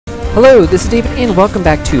Hello, this is David and welcome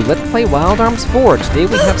back to Let's Play Wild Arms 4. Today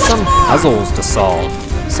we have some puzzles to solve.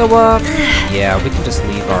 So, yeah, we can just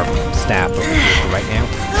leave our staff over here for right now.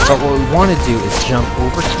 But what we want to do is jump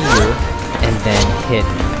over here and then hit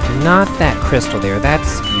not that crystal there.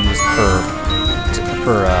 That's used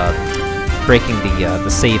for breaking the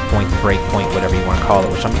save point, the break point, whatever you want to call it,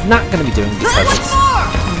 which I'm not going to be doing because it's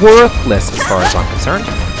worthless as far as I'm concerned.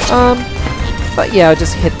 But yeah,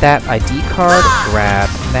 just hit that ID card, grab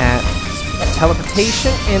that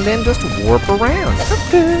teleportation, and then just warp around.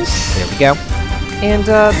 There we go. And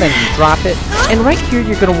then you drop it. And right here,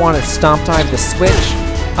 you're going to want to stomp dive the switch.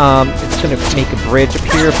 It's going to make a bridge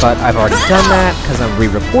appear, but I've already done that because I'm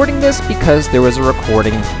re-recording this because there was a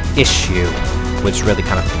recording issue, which really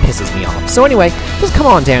kind of pisses me off. So anyway, just come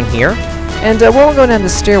on down here. And while we're going down the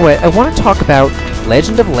stairway, I want to talk about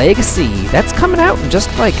Legend of Legacy. That's coming out in just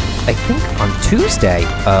like, I think on Tuesday,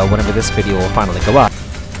 whenever this video will finally go up.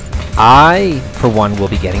 I, for one, will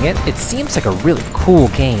be getting it. It seems like a really cool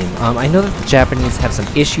game. I know that the Japanese have some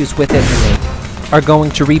issues with it, and they are going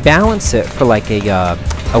to rebalance it for like a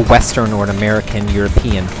Western or an American,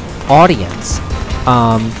 European audience.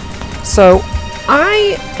 So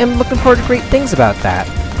I am looking forward to great things about that.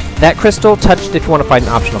 That crystal, touched if you want to fight an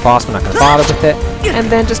optional boss, we're not going to bother with it. And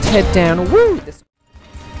then just head down. Woo!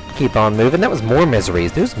 Keep on moving. That was more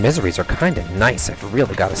miseries. Those miseries are kind of nice, I've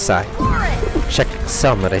really got to say. Check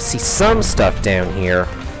Excel mode. I see some stuff down here.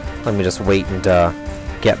 Let me just wait and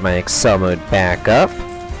get my Excel mode back up,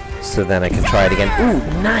 so then I can try it again.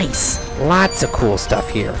 Ooh, nice! Lots of cool stuff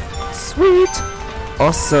here. Sweet!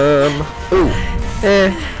 Awesome! Ooh,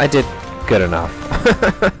 I did good enough.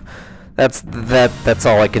 That's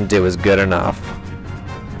all I can do is good enough.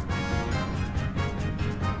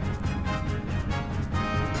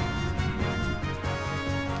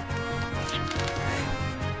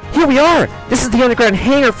 Here we are! This is the underground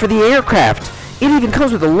hangar for the aircraft! It even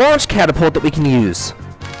comes with a launch catapult that we can use!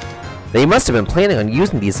 They must have been planning on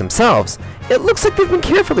using these themselves. It looks like they've been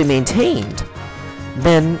carefully maintained.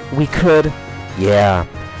 Then we could... Yeah,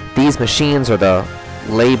 these machines are the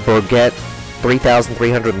Le Bourget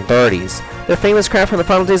 3330s. They're famous craft from the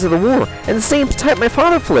final days of the war, and the same type my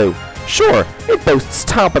father flew. Sure, it boasts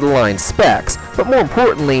top-of-the-line specs, but more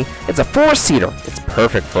importantly, it's a four-seater. It's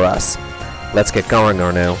perfect for us. Let's get going,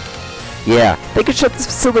 Arno. Yeah, they could shut this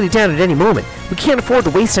facility down at any moment. We can't afford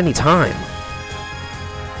to waste any time.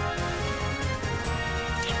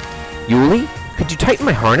 Yuli, could you tighten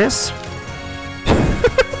my harness?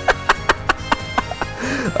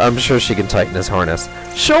 I'm sure she can tighten his harness.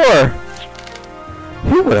 Sure!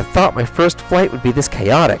 Who would have thought my first flight would be this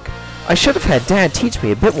chaotic? I should have had Dad teach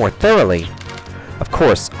me a bit more thoroughly. Of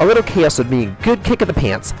course, a little chaos would be a good kick in the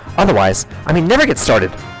pants. Otherwise, I may never get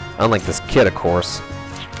started. Unlike this kid, of course.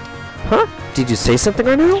 Huh? Did you say something,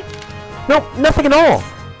 Arno? Nope, nothing at all.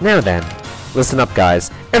 Now then, listen up,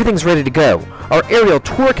 guys. Everything's ready to go. Our aerial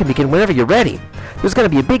tour can begin whenever you're ready. There's going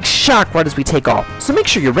to be a big shock right as we take off, so make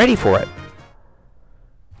sure you're ready for it.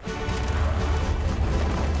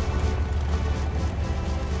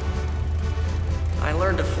 I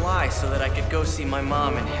learned to fly so that I could go see my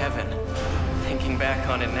mom in heaven. Thinking back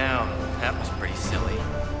on it now, that was pretty silly.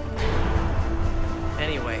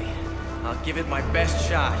 Anyway, I'll give it my best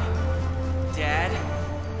shot. Dad,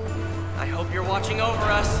 I hope you're watching over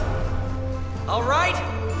us. All right?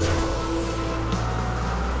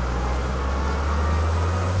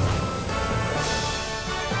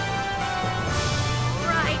 All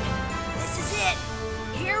right, this is it.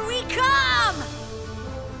 Here we come!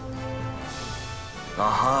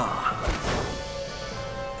 Aha!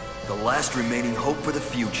 The last remaining hope for the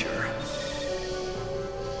future.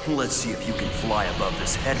 Let's see if you can fly above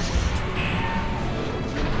this headwind.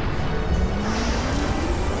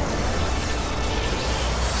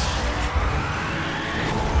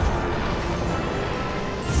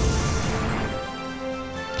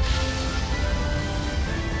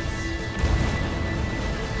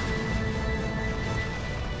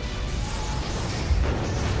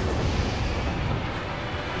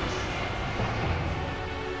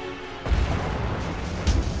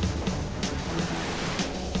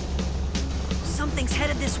 Something's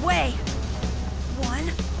headed this way.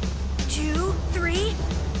 1, 2, 3.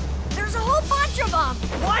 There's a whole bunch of them!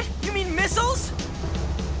 What? You mean missiles?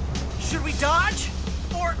 Should we dodge?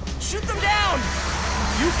 Or shoot them down?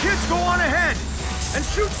 You kids go on ahead and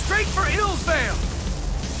shoot straight for Illsvale!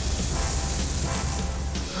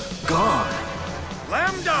 Gone!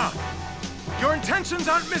 Lambda! Your intentions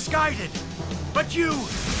aren't misguided, but you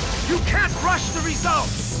can't rush the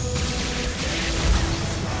results!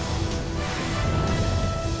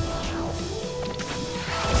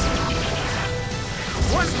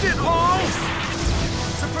 Wasn't it all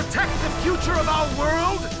to protect the future of our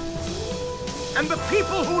world? And the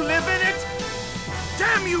people who live in it?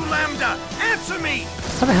 Damn you, Lambda! Answer me!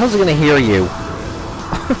 How the hell's he gonna hear you?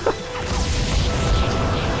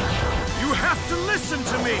 You have to listen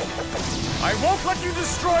to me! I won't let you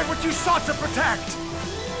destroy what you sought to protect!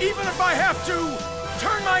 Even if I have to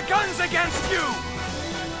turn my guns against you!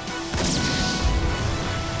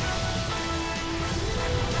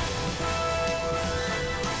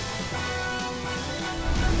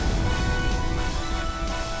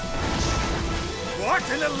 What,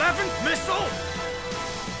 an 11th missile?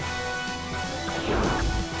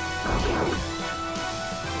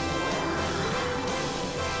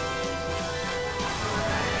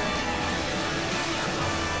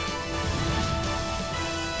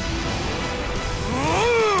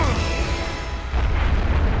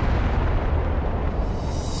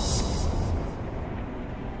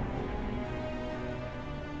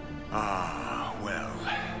 Ah, well.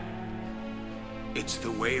 It's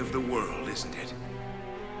the way of the world, isn't it?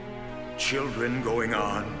 Children going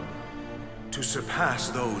on to surpass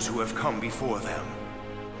those who have come before them.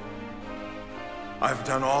 I've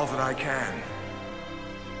done all that I can.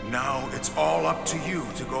 Now it's all up to you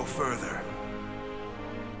to go further.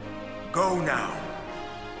 Go now.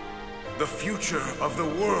 The future of the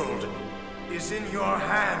world is in your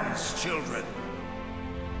hands, children.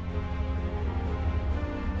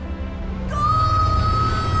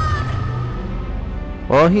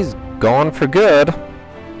 Well, he's gone for good.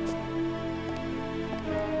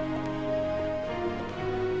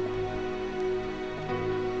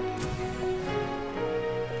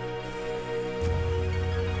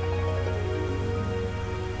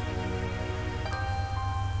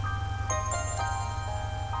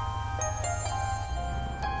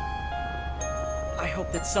 I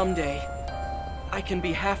hope that someday I can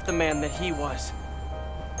be half the man that he was.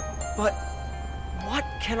 But what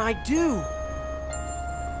can I do?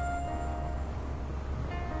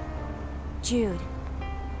 Jude,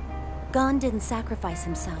 Gon didn't sacrifice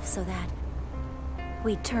himself so that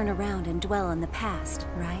we'd turn around and dwell in the past,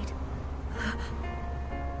 right?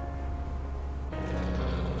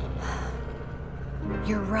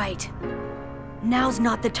 You're right. Now's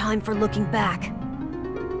not the time for looking back.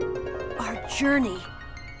 Our journey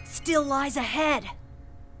still lies ahead.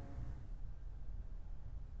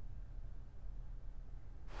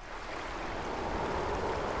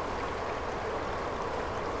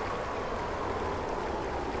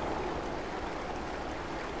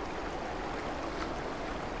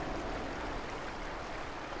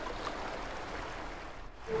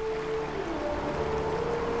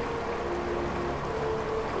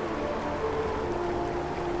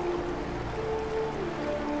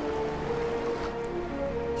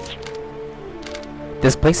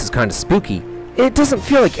 This place is kind of spooky. It doesn't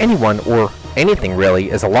feel like anyone, or anything really,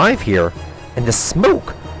 is alive here. And the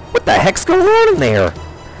smoke! What the heck's going on in there?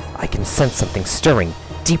 I can sense something stirring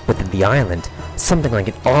deep within the island. Something like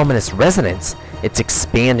an ominous resonance. It's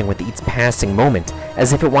expanding with each passing moment,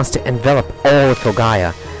 as if it wants to envelop all of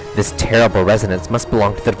Kogaya. This terrible resonance must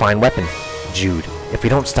belong to the divine weapon. Jude, if we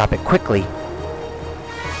don't stop it quickly...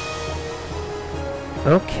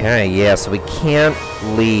 Okay, yeah, so we can't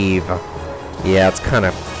leave. Yeah, it's kind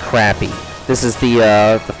of crappy. This is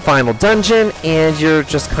the final dungeon, and you're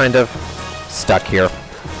just kind of stuck here.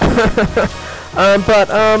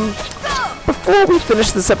 Before we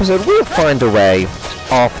finish this episode, we'll find a way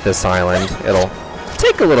off this island. It'll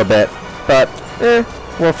take a little bit, but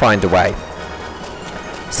we'll find a way.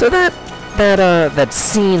 So that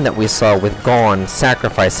scene that we saw with Gon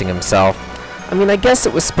sacrificing himself, I mean, I guess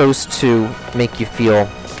it was supposed to make you feel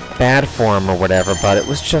bad for him or whatever, but it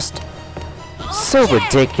was just so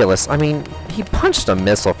ridiculous. I mean, he punched a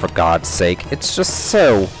missile, for God's sake. It's just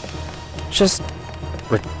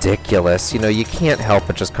ridiculous. You know, you can't help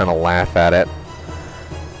but just kind of laugh at it.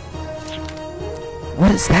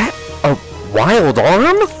 What is that? A wild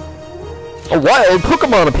arm? A wild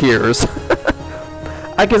Pokemon appears!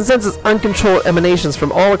 I can sense its uncontrolled emanations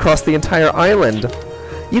from all across the entire island.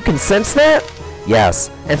 You can sense that? Yes,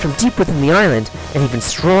 and from deep within the island, an even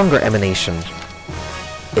stronger emanation.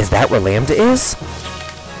 Is that where Lambda is?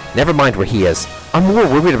 Never mind where he is. I'm more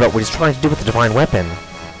worried about what he's trying to do with the divine weapon.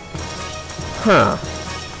 Huh.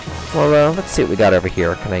 Well, let's see what we got over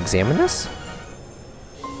here. Can I examine this?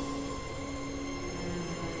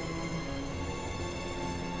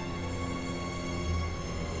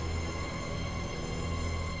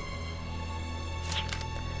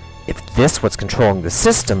 If this what's controlling the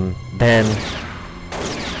system, then...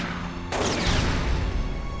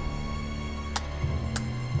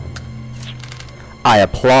 I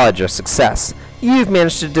applaud your success. You've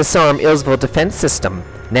managed to disarm Illsville's defense system.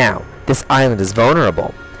 Now, this island is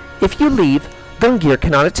vulnerable. If you leave, Gungnir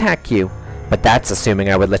cannot attack you. But that's assuming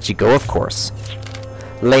I would let you go, of course.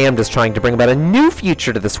 Lambda is trying to bring about a new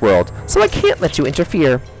future to this world, so I can't let you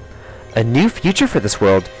interfere. A new future for this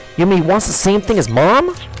world? You mean he wants the same thing as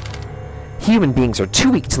Mom? Human beings are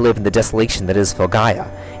too weak to live in the desolation that is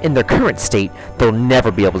Filgaia. In their current state, they'll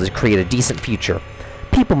never be able to create a decent future.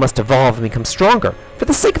 People must evolve and become stronger, for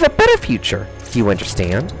the sake of a better future. Do you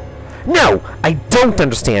understand? No, I don't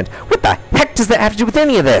understand. What the heck does that have to do with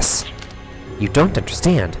any of this? You don't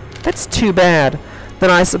understand? That's too bad. Then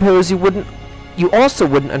I suppose you also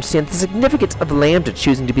wouldn't understand the significance of Lambda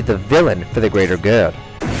choosing to be the villain for the greater good.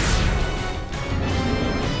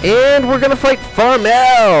 And we're gonna fight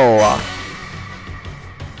Farmel!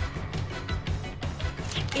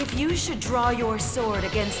 If you should draw your sword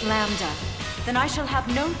against Lambda, then I shall have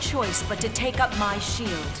no choice but to take up my shield.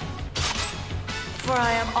 For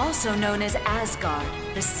I am also known as Asgard,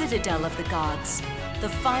 the citadel of the gods, the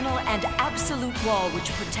final and absolute wall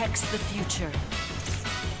which protects the future.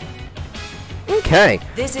 Okay.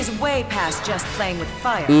 This is way past just playing with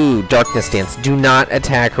fire. Ooh, Darkness Dance. Do not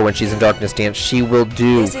attack her when she's in Darkness Dance. She will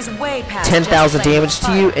do 10,000 damage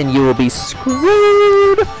to you, and you will be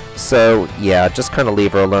screwed. So, yeah, just kind of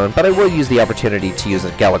leave her alone. But I will use the opportunity to use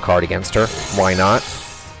a Gallicard against her. Why not?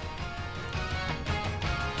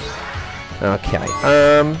 Okay.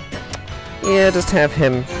 Yeah, just have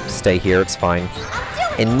him stay here. It's fine.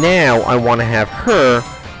 And now I want to have her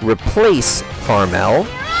replace Farmel.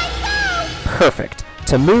 Perfect.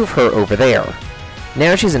 To move her over there.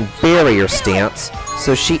 Now she's in barrier stance,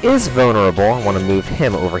 so she is vulnerable. I want to move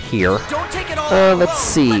him over here. Let's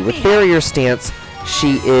see. With barrier stance,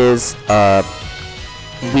 she is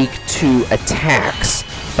weak to attacks,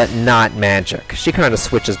 but not magic. She kind of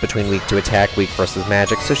switches between weak to attack, weak versus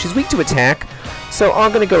magic. So she's weak to attack, so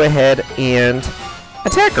I'm going to go ahead and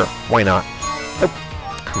attack her. Why not?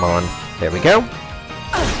 Oh, come on. There we go.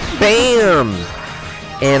 Bam!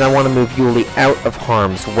 And I want to move Yuli out of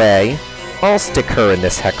harm's way. I'll stick her in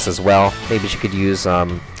this hex as well. Maybe she could use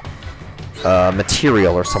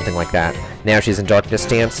material or something like that. Now she's in Darkness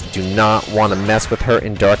Stance. Do not want to mess with her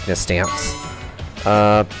in Darkness Stance.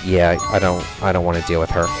 Yeah, I don't want to deal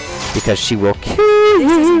with her because she will kill you.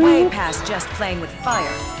 This is way past just playing with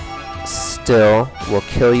fire. Still will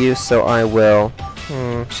kill you, so I will.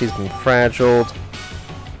 She's been fragiled.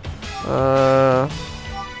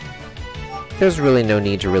 There's really no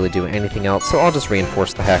need to really do anything else, so I'll just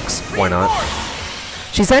reinforce the hex. Why not?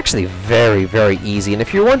 She's actually very, very easy, and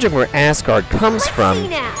if you're wondering where Asgard comes from,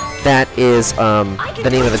 that is the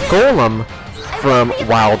name of the golem from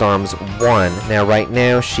Wild Arms 1. Now, right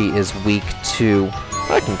now, she is weak to...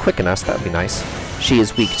 I can quicken us, that would be nice. She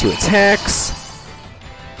is weak to attacks,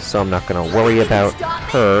 so I'm not going to worry about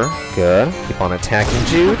her. Good. Keep on attacking,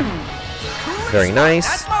 Jude. Very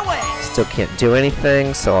nice. Still can't do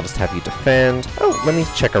anything, so I'll just have you defend. Oh, let me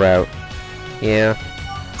check her out. Yeah.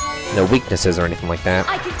 No weaknesses or anything like that.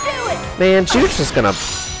 Man, Jude's just gonna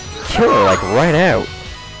kill her, like, right out.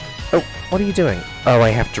 Oh, what are you doing? Oh, I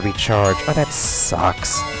have to recharge. Oh, that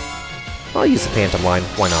sucks. I'll use the Phantom Line.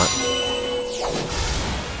 Why not?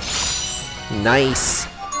 Nice.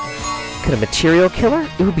 Could a material kill her?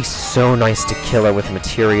 It would be so nice to kill her with a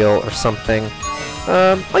material or something.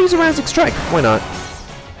 I'll use a Razzic Strike. Why not?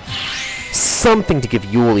 Something to give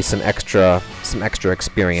Yuli some extra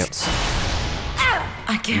experience.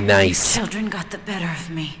 I can't believe children got the better of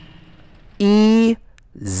me.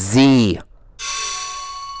 Easy.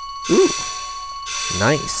 Ooh.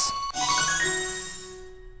 Nice.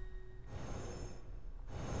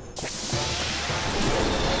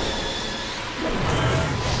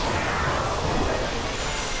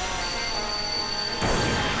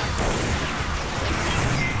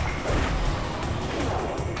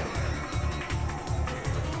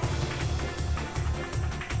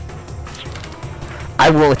 I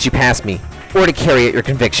won't let you pass me, or to carry out your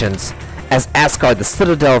convictions. As Asgard, the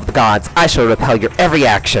citadel of the gods, I shall repel your every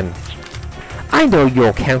action. I know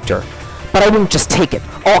you'll counter, but I won't just take it.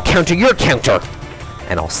 I'll counter your counter.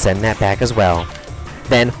 And I'll send that back as well.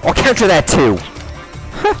 Then, I'll counter that too.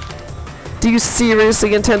 Huh. Do you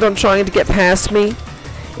seriously intend on trying to get past me?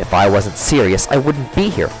 If I wasn't serious, I wouldn't be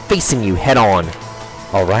here, facing you head on.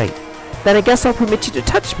 Alright, then I guess I'll permit you to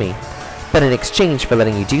touch me. But in exchange for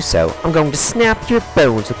letting you do so, I'm going to snap your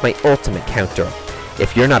bones with my ultimate counter.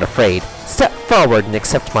 If you're not afraid, step forward and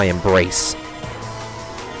accept my embrace.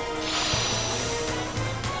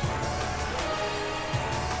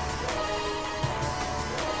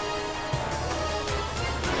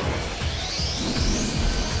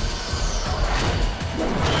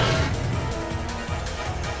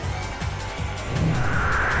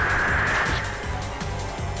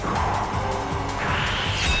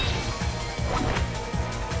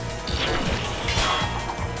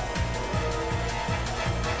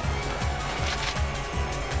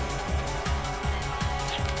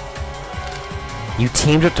 You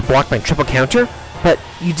teamed up to block my triple counter, but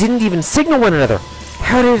you didn't even signal one another.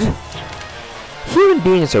 How did... Human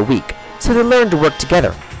beings are weak, so they learn to work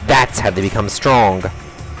together. That's how they become strong.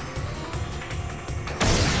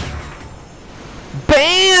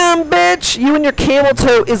 Bam, bitch! You and your camel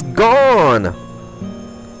toe is gone!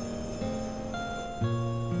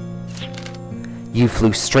 You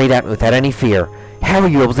flew straight at me without any fear. How were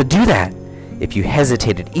you able to do that? If you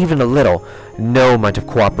hesitated even a little, no amount of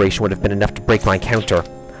cooperation would have been enough to break my counter.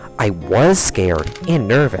 I was scared and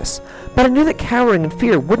nervous, but I knew that cowering in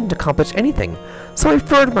fear wouldn't accomplish anything, so I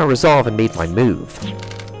firmed my resolve and made my move.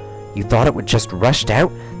 You thought it would just rush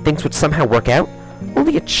out? Things would somehow work out?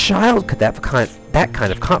 Only a child could have that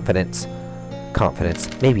kind of confidence. Confidence,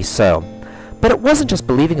 maybe so. But it wasn't just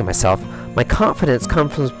believing in myself. My confidence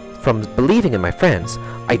comes from believing in my friends.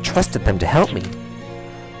 I trusted them to help me.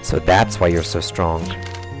 So that's why you're so strong.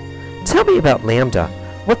 Tell me about Lambda.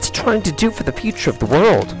 What's he trying to do for the future of the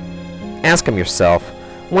world? Ask him yourself.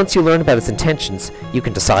 Once you learn about his intentions, you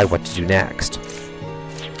can decide what to do next.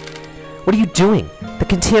 What are you doing? The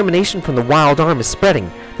contamination from the wild arm is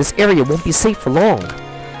spreading. This area won't be safe for long.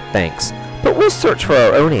 Thanks, but we'll search for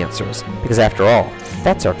our own answers, because after all,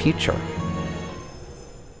 that's our future.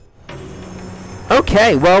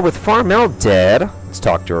 Okay, well, with Farmel dead, let's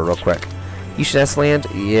talk to her real quick. You should ask Land.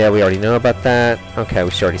 Yeah, we already know about that. Okay,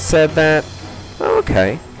 we already said that.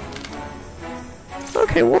 Okay.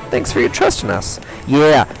 Okay, well, thanks for your trust in us.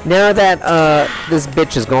 Yeah, now that this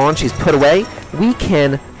bitch is gone, she's put away, we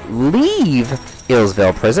can leave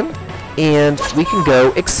Illsville Prison, and we can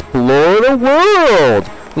go explore the world!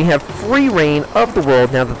 We have free reign of the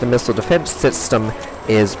world now that the missile defense system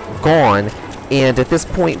is gone, and at this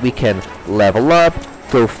point we can level up,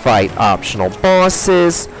 go fight optional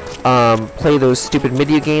bosses, play those stupid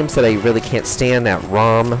video games that I really can't stand, that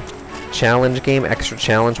ROM challenge game, extra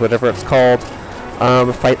challenge, whatever it's called.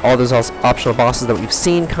 Fight all those optional bosses that we've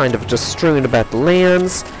seen kind of just strewn about the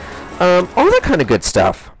lands. All that kind of good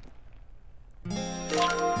stuff.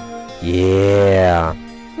 Yeah.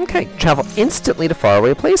 Okay, travel instantly to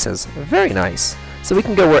faraway places. Very nice. So we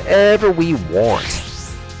can go wherever we want.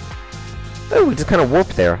 Oh, we just kind of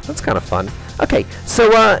warped there. That's kind of fun. Okay,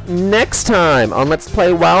 so next time on Let's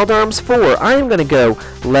Play Wild Arms 4, I am going to go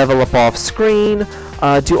level up off screen,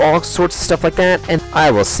 do all sorts of stuff like that, and I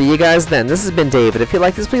will see you guys then. This has been David. If you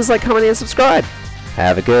like this, please like, comment, and subscribe.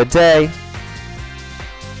 Have a good day.